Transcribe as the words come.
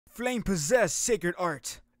flame-possessed sacred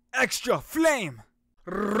art. Extra flame!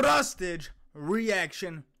 Rustage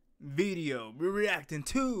reaction video. We're reacting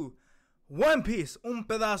to One Piece, Un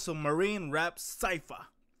Pedazo Marine Rap CYPHER.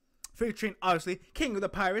 Featuring, obviously, King of the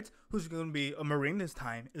Pirates, who's going to be a Marine this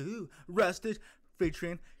time. Ooh, Rustage,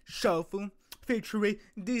 featuring Shuffle, featuring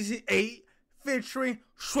DC8, featuring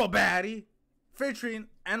Schwabati, featuring,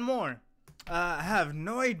 and more. I have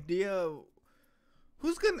no idea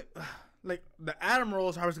who's gonna, like, the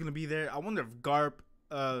Admirals, how it's gonna be there. I wonder if Garp,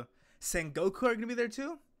 Sengoku are gonna be there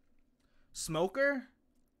too? Smoker?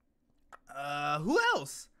 Who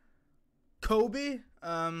else? Kobe?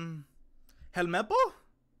 Helmeppo?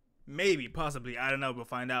 Maybe, possibly, I don't know, we'll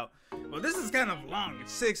find out. Well, this is kind of long,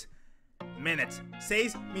 it's 6 minutes.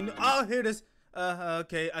 6 minutes, oh, here it is.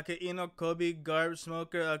 Okay, Ino, Kobe, Garp,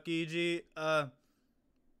 Smoker, Akiji,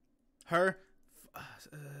 her,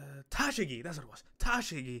 Tashigi, that's what it was,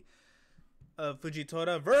 Tashigi,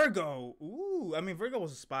 Fujitora, Virgo, ooh, I mean, Virgo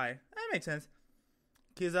was a spy, that makes sense,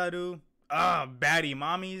 Kizaru, baddie,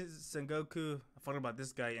 Mommy, Sengoku, I forgot about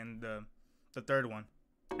this guy, and the third one,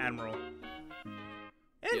 Admiral.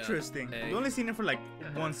 Interesting. Yeah, we only seen it for like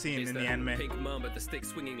one scene in the anime. Pink mom at the stick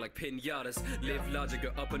swinging like pinatas. Live larger, go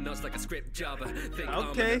up and nuts like a script Java. Think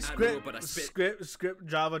okay, script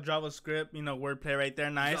JavaScript. You know, wordplay right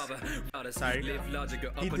there. Nice. Sorry.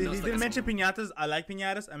 He didn't mention pinatas. I like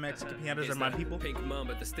pinatas. I Mexican pinatas are my people. Pink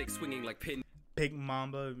mom at the stick swinging like Pink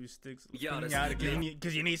Mamba, you sticks,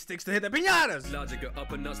 because you need sticks to hit the pinatas. Logic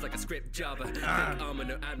up and nuts like a script Java. I'm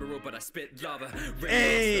no admiral, but I spit lava.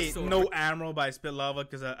 Hey, no admiral, but I spit lava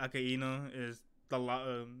because Akainu is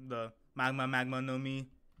the magma no mi.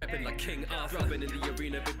 Like King Arthur in the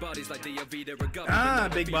arena, big bodies like the Avita.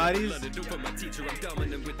 Big bodies.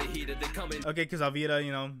 Okay, because Avita,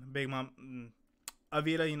 you know, Big Mom,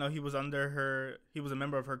 Avita, you know, he was under her. He was a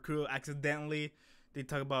member of her crew accidentally. They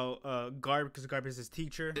talk about Garp because Garp is his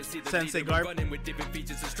teacher. Sensei Garp. I'm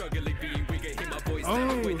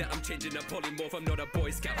changing a polymorph. I'm not a boy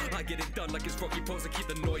scout. I get it done like it's Rocky pose to keep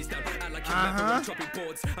the noise down. I like dropping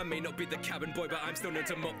boards. I may not be the cabin boy, but I'm still known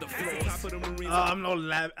to mop the floors.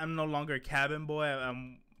 I'm no longer cabin boy. I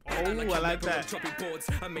like that.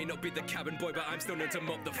 I may not be the cabin boy, but I'm still known to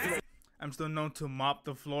mop the floors. I'm still known to mop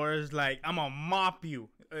the floors. Like I'm gonna mop you.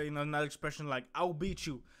 You know, not expression like I'll beat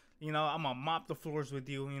you. You know, I'm gonna mop the floors with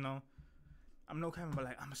you, you know. I'm no cabin, but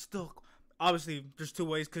like I'm still obviously there's two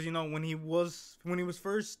ways, because you know when he was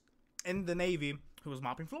first in the Navy, he was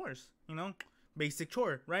mopping floors, you know, basic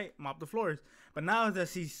chore, right? Mop the floors. But now that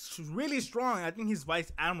he's really strong, I think he's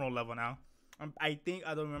Vice Admiral level now. I think,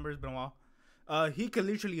 I don't remember, it's been a while. He could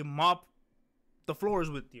literally mop the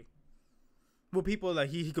floors with you. With people like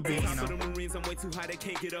he could be, you know.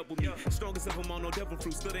 Strongest of them all, no devil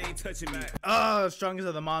fruit, still they ain't touching me. Strongest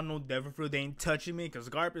of them all, no devil fruit, they ain't touching me. Because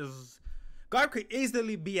Garp could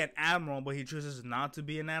easily be an admiral, but he chooses not to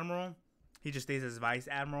be an admiral. He just stays as vice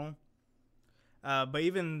admiral. But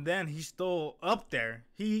even then, he's still up there.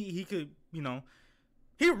 He could, you know,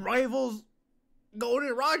 he rivals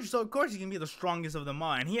Golden Roger, so of course he can be the strongest of them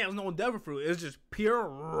all. And he has no devil fruit. It's just pure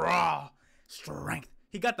raw strength.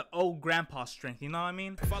 He got the old grandpa strength, you know what I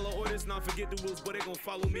mean? Follow orders, not forget the rules, but they gonna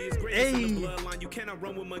follow me. It's greatest of the bloodline. You cannot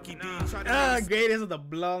run with Monkey D. Greatest of the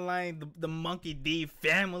bloodline, the Monkey D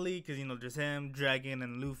family, because you know there's him, Dragon,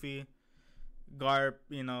 and Luffy, Garp,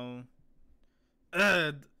 you know,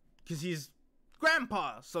 because he's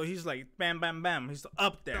grandpa, so he's like bam, bam, bam. He's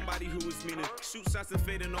up there. Somebody who was meaner, shoot shots and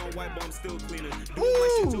fading on white bomb, still cleaner. Doing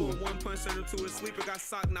like shit to a one punch, sent him to a sleeper. Got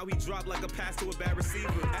socked, now he dropped like a pass to a bad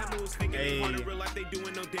receiver. Admirals thinking they want in real life, they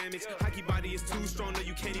doing no damage. Hockey body is too strong, that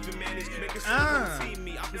you can't even manage. Make a sure team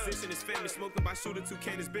me. Opposition is famous. Smoking by shooting 2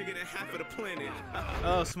 cannons, bigger than half of the planet.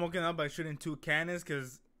 Smoking up by shooting 2 cannons,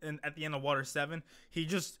 because at the end of Water 7, he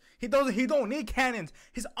don't need cannons.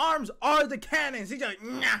 His arms are the cannons. He just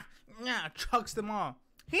chucks them all.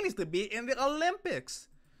 He needs to be in the Olympics.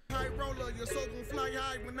 High roller, your soul gon' fly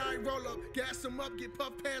high when I roll up. Gas him up, get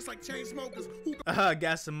puff past like chain smokers.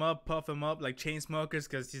 Gas him up, puff him up like chain smokers,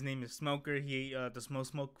 because his name is Smoker. He ate the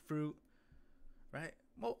smoke fruit, right?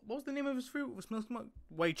 What was the name of his fruit? Smoke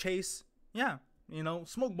White Chase. Yeah. You know,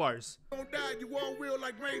 smoke bars. Don't die, you all real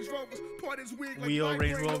like Range Rovers. Part his wig like wheel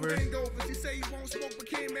Range Rover. He say he won't smoke but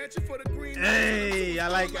can't match it for the green. Hey, I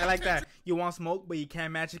like that. You want smoke but you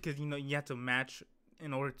can't match it because you know you have to match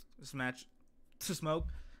in order to smoke.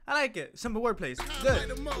 I like it. Simple wordplays. Good.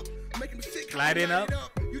 Lighten up.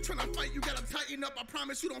 You tryna fight, you gotta tighten up. I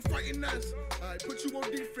promise you don't frighten us. I put you on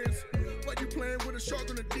defense. But you playing with a shark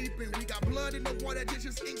on the deep end. We got blood in the water,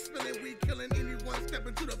 dishes ink spilling. We killing anyone step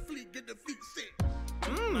into the fleet, get the feet sick.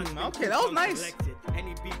 Okay, that was nice.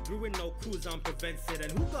 beef brewing, no crews on prevents it.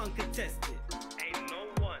 And who gon' contest it? Ain't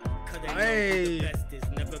no one. Cause they Hey. know the best is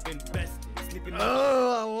never been bested. Sleeping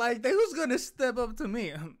Oh, I like that. Who's gonna step up to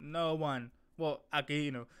me? No one. Well,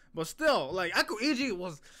 Akihino. But still, like, Akuiji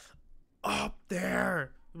was up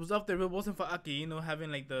there. It was up there. If it wasn't for Akihino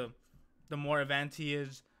having like the more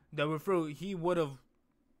advantage that were through, he would have.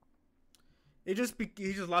 He just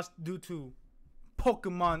lost due to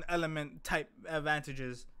Pokemon element type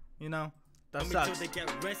advantages. You know, that sucks. Make sure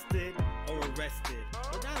they get arrested or arrested.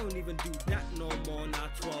 But I don't even do that no more. Now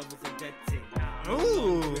 12 is a dead thing.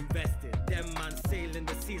 Ooh. Invested. Them man sailing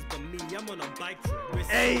the seas, but me, I'm on a bike trip. We're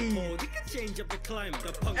Hey. so cold, we can change up the climate.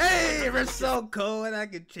 The punk Hey, we're so cold and I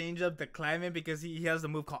could change up the climate because he has the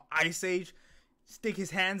move called Ice Age. Stick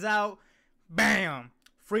his hands out, bam,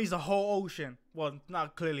 freeze the whole ocean. Well,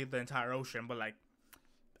 not clearly the entire ocean, but like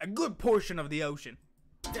a good portion of the ocean.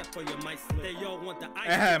 Step for your mic slip. They all want the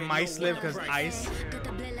ice. My slip because ice. Got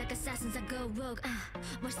the blade like assassins, I go rogue.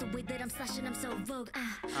 Watch the way that I'm slashing, I'm so vogue.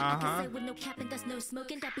 I can say with no cap and that's no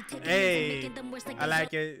smoking. That be taking Hey, making them worse like I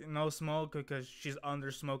like it. No smoke because she's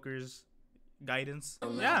under smokers' guidance.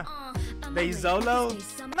 Yeah. They Zolo?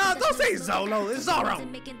 No, don't say Zolo. It's Zoro.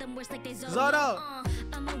 Zoro.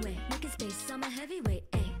 I'm away, making space, I'm a heavyweight.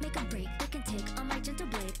 Make a break, they can take on my gentle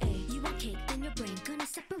blade. You want cake, then your brain gonna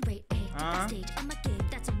separate. Stage, I'm a kid,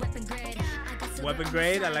 that's a weapon grade. I got silver Weapon on my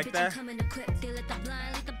grade, I side, like bitch, that. I'm coming equipped. They let the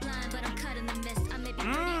blind, but I'm cutting the mist. I may be pretty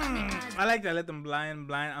on the eyes. I like that. Let them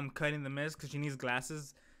blind. I'm cutting the mist because she needs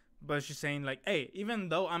glasses. But she's saying like, hey, even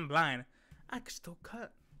though I'm blind, I can still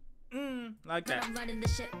cut. Like But that. I'm running the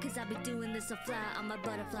shit, cause I be doing this so fly on my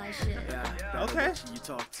butterfly shit. Okay. You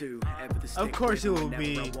talk to, ever the Of course it will never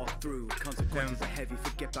be I walk through. Consequences are heavy,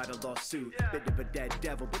 forget by the lawsuit. Bit of a dead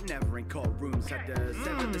devil, but never in courtrooms. Had to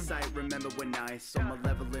sever the sight, remember when I saw my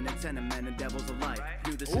level in a tenement and devils alike.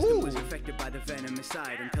 Knew the system was infected by the venom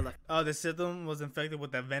inside until I Oh, the system was infected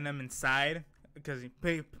with the venom inside because he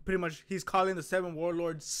pretty much he's calling the 7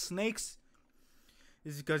 warlords snakes.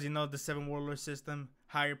 Is because, you know, the 7 warlord system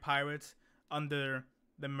hired pirates under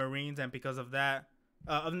the Marines, and because of that,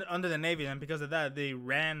 under the Navy, and because of that, they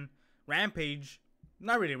rampage.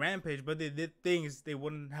 Not really rampage, but they did things they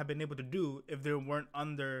wouldn't have been able to do if they weren't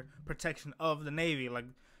under protection of the Navy, like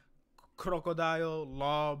Crocodile,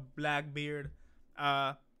 Law, Blackbeard,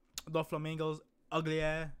 the Flamingos, Ugly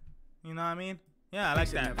Eye. You know what I mean? Yeah, I like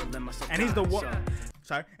that. And he's the one.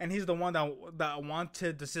 Sorry, and he's the one that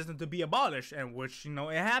wanted the system to be abolished, and which, you know,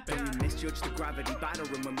 it happened. misjudge the gravity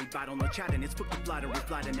battering when we battle no chatting. It's put the flatter with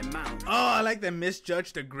flat in the mouth. Oh, I like that.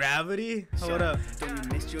 Misjudge the gravity. Hold up. Don't you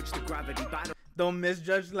misjudge the gravity battle? Don't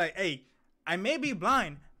misjudge. Like, hey, I may be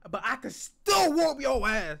blind, but I could still whoop your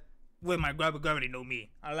ass with my gravity. Know me.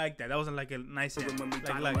 I like that. That was like a nice When we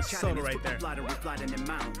battle like no soda chatting, it's right put the there. flatter with flat in the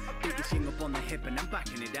mouth. Biggest thing up on the hip and I'm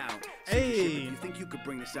backing it out. Hey. You think you could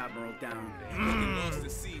bring this admiral down? Lost to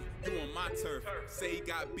sea, you on my turf. Say he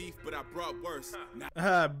got beef, but I brought worse.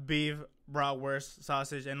 Now Beef, bratwurst,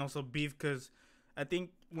 sausage, and also beef, because I think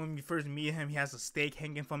when we first meet him, he has a steak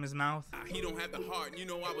hanging from his mouth. he don't have the heart. You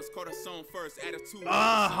know I was caught a song first. Attitude.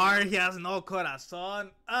 Hard, he has no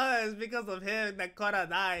corazon. It's because of him that Cora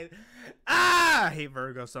died. I hate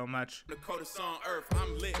Virgo so much. The coldest on earth,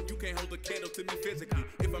 I'm lit. You can't hold a candle to me physically.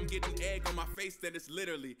 If I'm getting egg on my face, then it's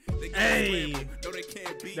literally. They can't Hey. scramble. No, they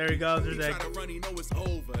can't beat There he goes, He there's try egg. to run, he know it's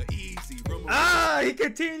over. Easy. He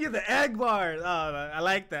continued the egg bar. Oh, I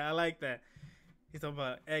like that. I like that. He's talking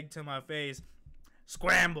about egg to my face.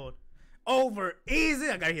 Scrambled. Over. Easy.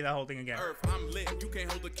 I gotta hear that whole thing again. Earth, I'm lit. You can't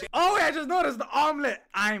hold a candle. Oh, I just noticed the omelet.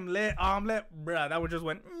 I'm lit. Omelet. Bruh, that would just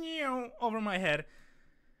went over my head.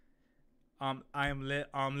 I am lit.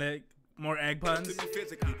 Omelet. More egg puns. To me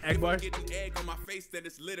physically. Egg If bars. I'm getting egg on my face, then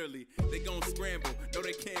it's literally. They gon' scramble. No,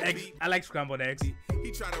 they can't Eggs. beat. I like scrambled eggs.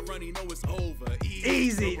 He try to run, he know it's over.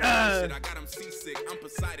 Easy, Shit, I got him seasick. I'm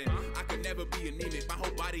Poseidon. I could never be anemic. My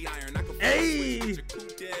whole body iron. I could Hey. switch your cool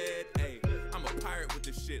dead. Hey, I'm a pirate with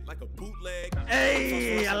this shit like a bootleg.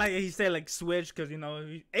 Hey, I like it. He said like switch because, you know,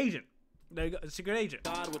 agent. There you go. Secret agent.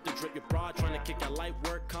 God with the drip, your broad trying to kick your light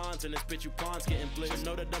work cons, and this bitch you pawns getting blitzed. You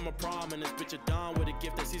know that I'm a prom, and this bitch a dawn with a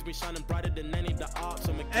gift that sees me shining brighter than any of the ops.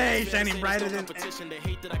 I'm a Hey, shining brighter than- competition. They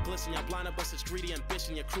hate that I glisten. You're blind, but it's greedy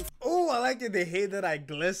ambition. Your crew Oh, I like it. They hate that I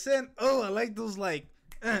glisten. Oh, I like those like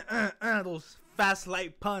those fast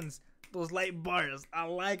light puns, those light bars. I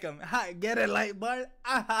like them. Hi, get it, light bar.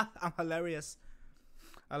 I'm hilarious.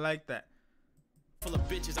 I like that. Full of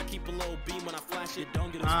bitches, I keep a low beam when I flash it.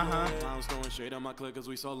 Don't get exploded. Clowns throwing shade on my click cause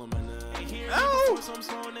we solo man. Oh! So I'm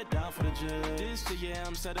slowing it down for the jig. This year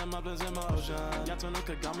I'm setting my blends in motion.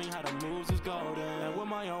 Yatonuka got me how the moves is golden. And with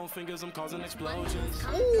my own fingers I'm causing explosions.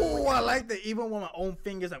 Ooh, I like that. Even with my own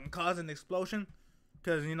fingers I'm causing explosion.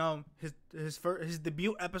 Cause you know his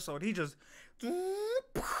debut episode, he just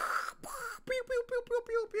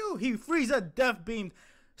he frees a death beam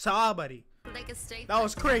Saabari. That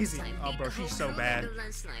was crazy. Oh, bro, she's so bad.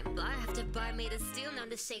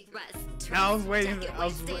 I was waiting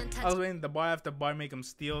the bar after bar make him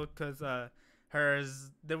steal, cause hers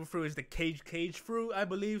devil fruit is the cage fruit, I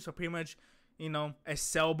believe. So pretty much, you know, a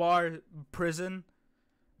cell bar prison.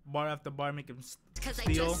 Bar after bar make him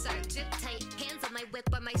steal. Hands on my whip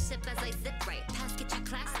or my ship as I zip right past, get you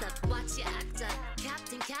classed up. Watch your act up.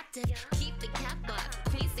 Captain, keep the cap up.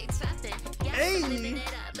 Queen stay trapped in. Hey. Living it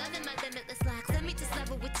up. Loving my limitless locks. Let me just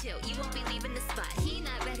level with you. You won't be leaving the spot. He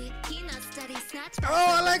not ready. He not steady. Snatch. Oh,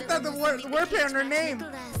 I like that. The word play on her name.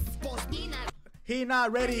 He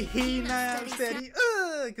not ready. He not steady.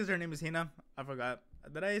 Because her name is Hina. I forgot.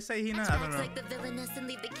 Did I say Hina? I don't know. Like the villainess and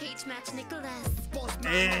leave the cage match Nicholas.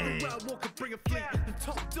 Hey.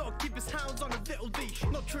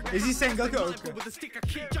 Is he saying Goku?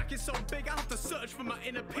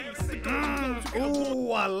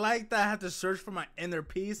 Ooh, I like that. I have to search for my inner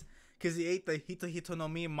peace because he ate the Hito no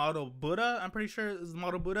Mi model Buddha. I'm pretty sure it's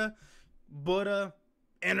model Buddha.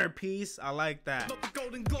 Inner peace. I like that.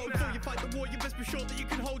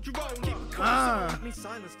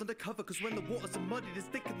 Silence undercover, cause when the waters are muddy, it's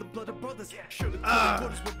thick in the blood of brothers.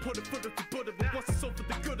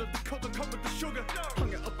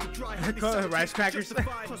 Rice crackers. That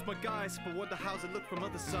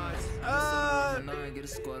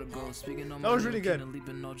was really good.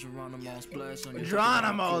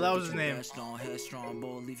 Geronimo, that was his name.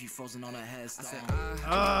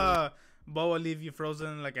 Bo will leave you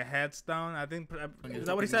frozen like a headstone. I think is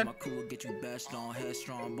that what he said?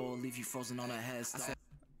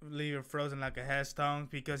 Leave you frozen like a headstone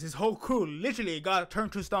because his whole crew literally got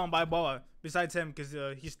turned to stone by Boa. Besides him, because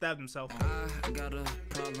he stabbed himself. I got a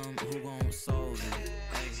problem, who gon' solve it?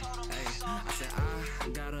 I said I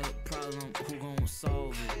got a problem, who gon'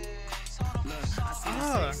 solve it? Look, I see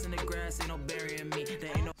snakes in the grass, ain't no burying me.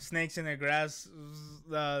 There ain't no snakes in the grass.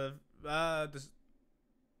 The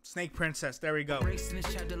Snake Princess, there we go.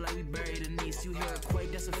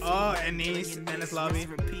 Oh, and niece, Dennis Lobby.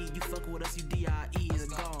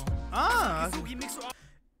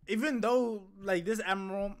 Even though like this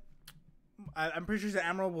Emerald, I'm pretty sure the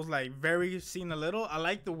Emerald was like very seen a little. I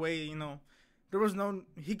like the way, you know, there was no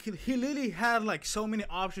he literally had like so many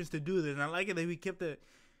options to do this, and I like it that he kept it.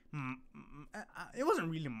 It wasn't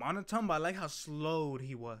really monotone, but I like how slow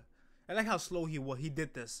he was. I like how slow he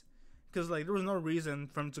did this. Because, like, there was no reason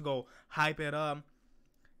for him to go hype it up,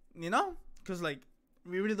 you know? Because, like,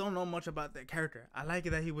 we really don't know much about that character. I like it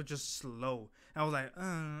that he was just slow. I was like,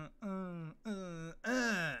 I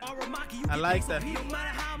like that.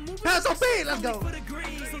 Pass on beat, let's go.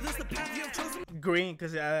 Green,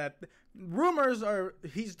 because rumors are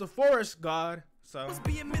he's the forest god, so. Must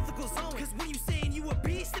be a mythical zone, because when you saying you a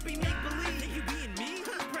beast, it be make-believe. You being me?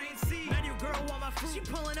 Brain seed. Now your girl want my fruit. She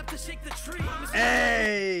pulling up to shake the tree.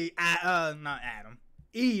 Hey, not Adam.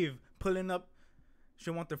 Eve pulling up. She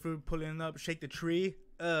want the fruit, pulling up, shake the tree.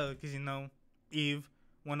 Cause you know, Eve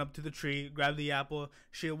went up to the tree, grabbed the apple.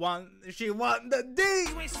 She want the D.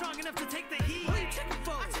 You ain't strong enough to take the heat. What you checking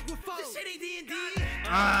for? I check with foes. This shit ain't D&D.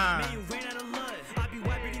 Man, you ran out of love. I be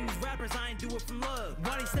wiping these rappers. I ain't do it from love.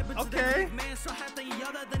 Why they step into the big man? So have to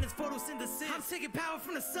yell than it's photosynthesis. I'm taking power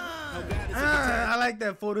from the sun. I like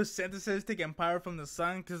that photosynthesis taking power from the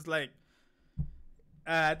sun, cause like,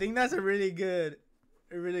 I think that's a really good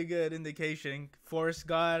indication. Forest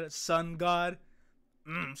god, sun god.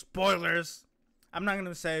 Spoilers. I'm not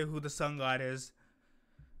gonna say who the sun god is,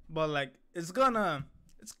 but like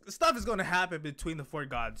stuff is gonna happen between the four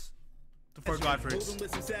gods, the four god fruits.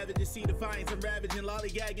 With some savages, see defiance and ravaging,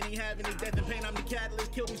 lollygagging, ain't having any death and pain. I'm the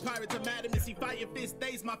catalyst, kill these pirates, I'm mad at me. See fire fist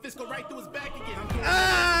stays, my fist go right through his back again.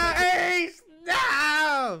 Ace,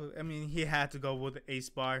 no! I mean, he had to go with the Ace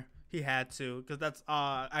bar. He had to, because that's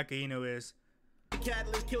all Akainu is. The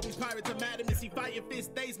catalyst, kill these pirates, I'm mad at me. See fire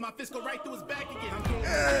fist stays, my fist go right through his back again.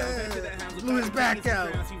 Blew his back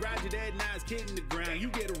out. See Roger dead, now his kid in the ground. You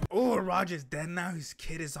get a oh, Roger's dead now, his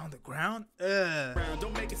kid is on the ground.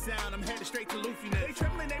 Don't make a sound, I'm headed straight to Luffy now. They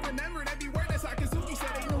trembling, they remembered every word that Sakazuki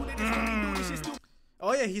said. They knew that this what they do, this shit stupid.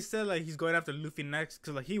 Oh yeah, he said like he's going after Luffy next,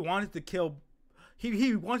 because like he wanted to kill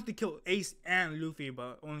he wanted to kill Ace and Luffy,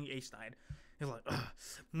 but only Ace died. He's like,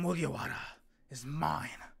 Mugiwara is mine.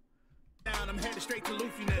 I'm headed straight to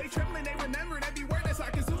Luffy now. They trembling, they remembered every word that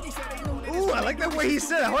Sakazuki said. They knew that. Ooh, I like that way he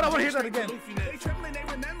said it. Hold on, I want to hear that again. They trembling, they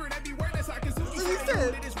remembered every word that Sakazuki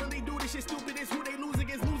said. They just really do this shit stupid. It's who they lose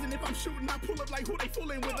against losing. If I'm shooting, I pull up like who they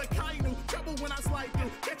fooling with a kainu. Trouble when I slide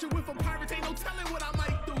through. Catch you with a pirate, ain't no telling what I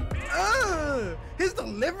might do. His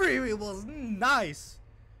delivery was nice.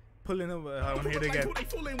 Pulling over. I want to hear it again. Who they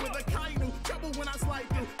fooling with a kainu. Trouble when I slide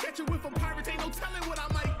through. Catch you with a pirate, ain't no telling what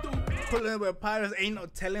I might do. Pulling with pirates, ain't no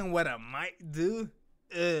telling what I might do.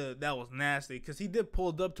 That was nasty. Cause he did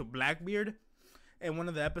pulled up to Blackbeard in one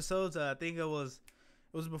of the episodes. I think it was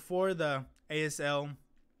before the ASL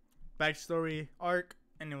backstory arc,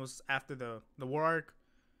 and it was after the war arc.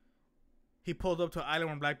 He pulled up to an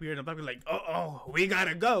island with Blackbeard, and Blackbeard like, oh, we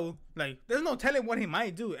gotta go. Like, there's no telling what he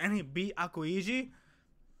might do. And he beat Aokiji.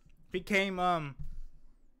 Became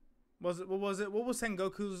what was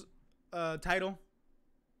Sengoku's title?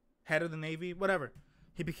 Head of the Navy, whatever.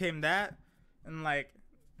 He became that, and like,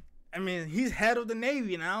 I mean, he's head of the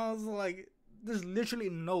Navy now. It's like, there's literally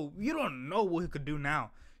you don't know what he could do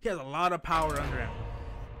now. He has a lot of power under him,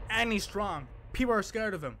 and he's strong. People are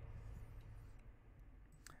scared of him.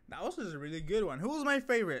 That was just a really good one. Who was my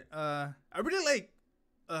favorite? I really like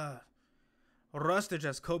Rustage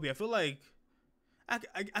as Kobe. I feel like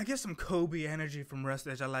I get some Kobe energy from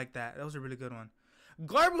Rustage. I like that. That was a really good one.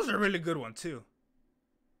 Garb was a really good one too.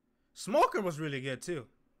 Smoker was really good too.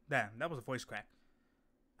 Damn, that was a voice crack.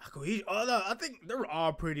 I think they were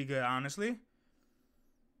all pretty good, honestly.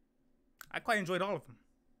 I quite enjoyed all of them.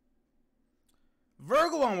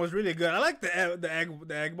 Virgo one was really good. I like the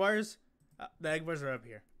egg bars. The egg bars are up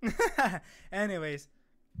here. Anyways,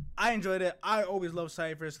 I enjoyed it. I always love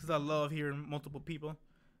ciphers because I love hearing multiple people,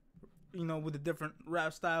 you know, with a different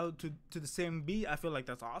rap style to the same beat. I feel like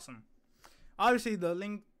that's awesome. Obviously, the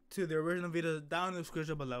link to the original video is down in the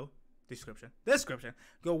description below. Description.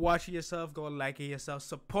 Go watch it yourself. Go like it yourself.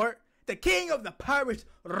 Support the king of the pirates,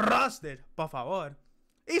 Rusted, por favor.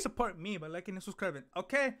 Y support me by liking and subscribing.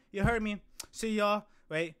 Okay, you heard me. See y'all.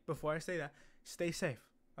 Wait, before I say that, stay safe.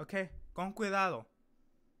 Okay, con cuidado.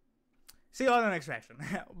 See y'all in the next reaction.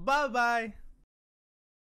 Bye bye.